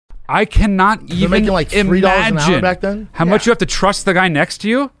I cannot They're even making like $3 an hour imagine back then? how much you have to trust the guy next to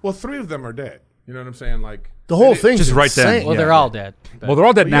you. Well, 3 of them are dead. You know what I'm saying? Like The whole thing's just right then. insane. Well, they're all dead. Well, they're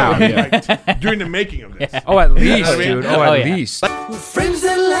all dead now. like, during the making of this. Oh, at least, I mean? dude. Oh, Oh, at yeah. least. We're friends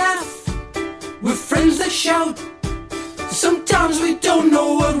that laugh, we're friends that shout. Sometimes we don't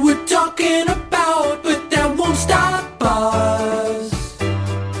know what we're talking about, but that won't stop us.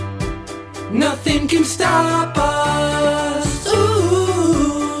 Nothing can stop us.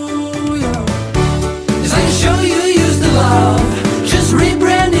 Ooh, yeah. 'Cause I can show you use the love, just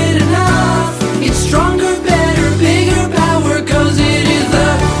rebrand it enough. It's stronger, better, bigger power, 'cause it is the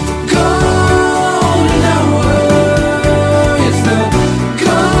golden hour. It's the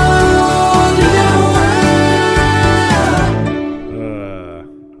golden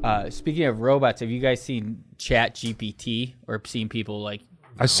hour. Speaking of robots, have you guys seen Chat GPT or seen people like?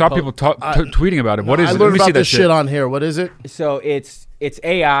 I saw people tweeting about it. What is I it? Let learned me see about that this shit on here. What is it? So it's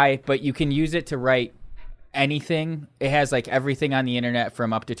AI, but you can use it to write anything. It has like everything on the internet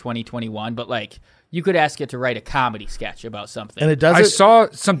from up to 2021, but like you could ask it to write a comedy sketch about something. And it does I it? saw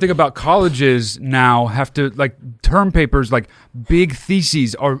something about colleges now have to, like, term papers, like big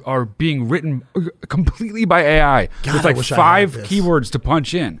theses are being written completely by AI God, with I like wish I 5 had this. keywords to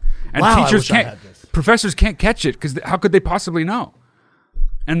punch in. And Wow, I teachers wish I can't, had this. professors can't catch it because how could they possibly know?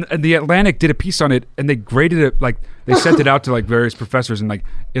 And the Atlantic did a piece on it, and they graded it, like they sent it out to like various professors, and like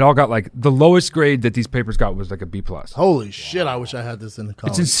it all got like the lowest grade that these papers got was like a B+. Holy shit! I wish I had this in the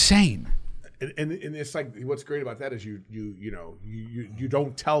college. It's insane. And it's like what's great about that is you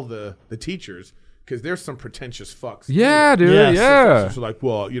don't tell the teachers because there's some pretentious fucks. Yeah, dude. Yes. Yeah. So like,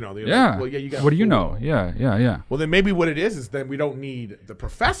 well, you know, they're Yeah. like, well, yeah, you got. What do you know? Yeah. Well, then maybe what it is then we don't need the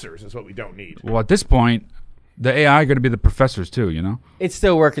professors. Is what we don't need. Well, at this point, the AI going to be the professors too, you know? It's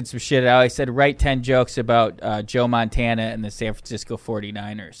still working some shit out. I said write 10 jokes about Joe Montana and the San Francisco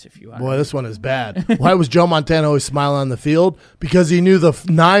 49ers if you want. Boy, this one is bad. Why was Joe Montana always smiling on the field? Because he knew the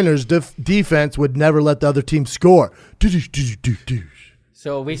Niners defense would never let the other team score.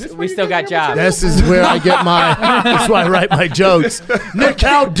 So we where still you got get jobs. This is where I get my. That's why I write my jokes. Nick,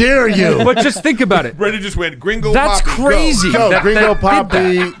 how dare you? But just think about it. Brandon just went gringo. That's Poppy, crazy. Go, That- Gringo that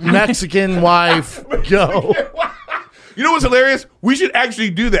did Poppy, Mexican wife, go. You know what's hilarious? We should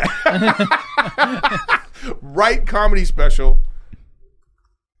actually do that. Write comedy special.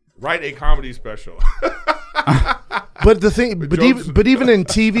 Write a comedy special. But the thing, but even in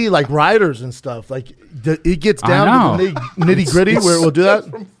TV, like writers and stuff, like it gets down to the nitty gritty where it will do that.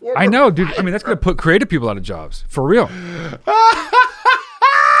 I know, dude. I mean, that's going to put creative people out of jobs. For real.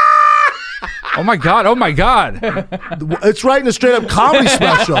 Oh, my God. Oh, my God. It's writing a straight up comedy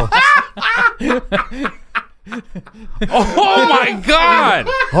special. Oh, my God.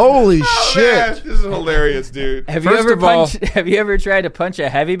 Holy Man, shit. this is hilarious, dude. Have First you of all- have you ever tried to punch a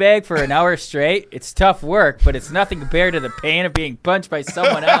heavy bag for an hour straight? It's tough work, but it's nothing compared to the pain of being punched by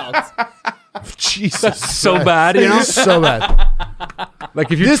someone else. Jesus. So bad, you know? It's so bad.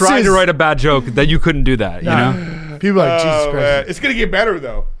 Like, if you This tried is- to write a bad joke, then you couldn't do that, you know? People are like, Jesus Oh, Christ. man. It's gonna get better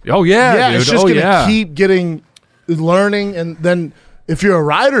though. Oh, yeah, Yeah, dude. it's just oh, going to yeah. keep getting learning. And then if you're a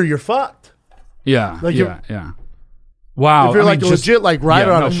writer, you're fucked. Yeah, Like, yeah. Wow. If you're I like mean, a just- legit like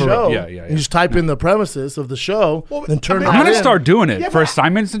writer yeah, on no, a for show, real. Yeah. and you just type in the premises of the show, then turn it I'm going to in. start doing it Yeah, for but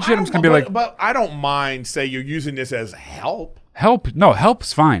assignments and shit. I'm just going to be like, but I don't mind. Say you're using this as help. help. No,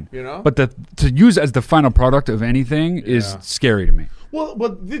 help's fine. You know? But to use as the final product of anything is scary to me. Well,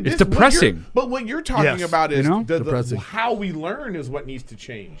 but It's depressing. But what you're talking Yes. about is You know? Depressing. how we learn is what needs to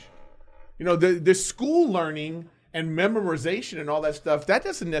change. You know, the school learning and memorization and all that stuff. That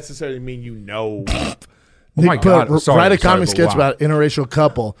doesn't necessarily mean you know. Oh my God. I'm sorry, Write a I'm sorry, comic but sketch wow. about an interracial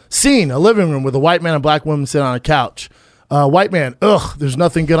couple. Scene, a living room with a white man and black woman sitting on a couch. White man, ugh, there's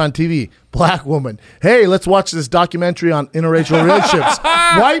nothing good on TV. Black woman, hey, let's watch this documentary on interracial relationships.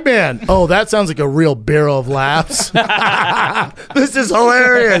 White man, oh, that sounds like a real barrel of laughs. This is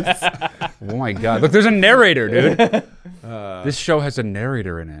hilarious. Oh my God! Look, there's a narrator, dude. This show has a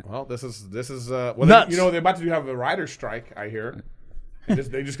narrator in it. Well, this is Nuts. you know, they're about to have a writer's strike. I hear.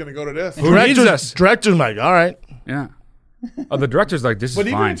 They're just going to go to this. Who needs us? Director's like, all right. Yeah. Oh, the director's like, this But is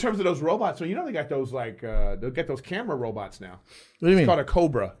even fine. in terms of those robots, so you know they got those like they'll get those camera robots now. What do you It's mean? called a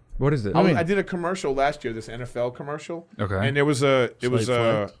Cobra. What is it? I did a commercial last year, this NFL commercial. Okay. And it was a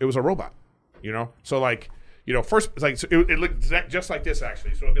flags. robot. You know, so like first, like, so it looked just like this,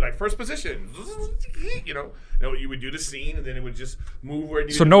 actually. So it'd be like, first position, you would do the scene, and then it would just move where it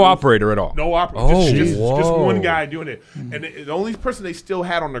needed So to no move. operator at all. No operator. Oh, just whoa. one guy doing it. And the only person they still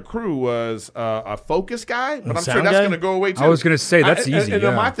had on the crew was a focus guy, but I'm sure sound that's guy? going to go away, too. I was gonna say, that's easy, And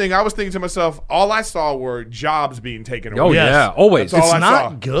then yeah. my thing, I was thinking to myself, all I saw were jobs being taken away. Oh Yes. yeah, always. That's all It's I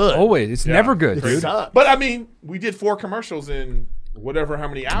not saw. Good. always. It's never good, It dude. sucks. But I mean, we did 4 commercials in whatever how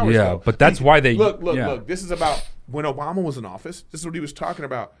many hours. Yeah, though. but that's why they look. yeah. This is about when Obama was in office. This is what he was talking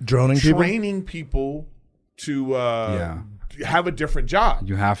about: Droning people? training people to have a different job.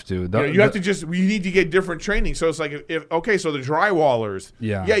 You have to. You have to just. We need to get different training. So it's like, so the drywallers.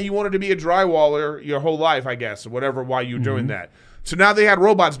 Yeah. You wanted to be a drywaller your whole life, I guess, whatever. Why you're doing that. So now they had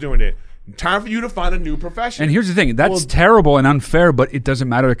robots doing it. Time for you to find a new profession. And here's the thing: that's terrible and unfair, but it doesn't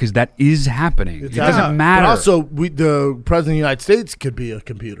matter because that is happening. It doesn't matter. But also, the president of the United States could be a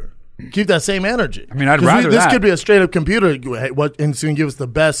computer. Keep that same energy. I mean, I'd 'Cause rather this that. could be a straight up computer, and it's going to give us the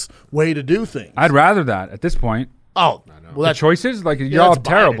best way to do things. I'd rather that at this point. Well, The that's choices, like y'all that's Biden,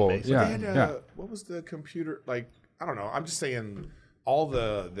 terrible. basically. Yeah, They had, yeah. what was the computer like? I don't know. I'm just saying all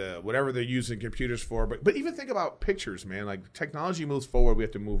the whatever they're using computers for. But even think about pictures, man. Like technology moves forward, we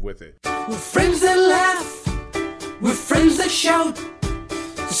have to move with it. We're friends that laugh, we're friends that shout.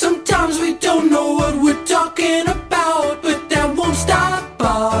 Sometimes we don't know what we're talking about, but that won't stop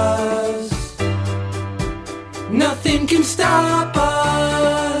us. Nothing can stop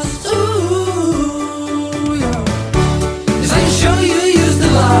us.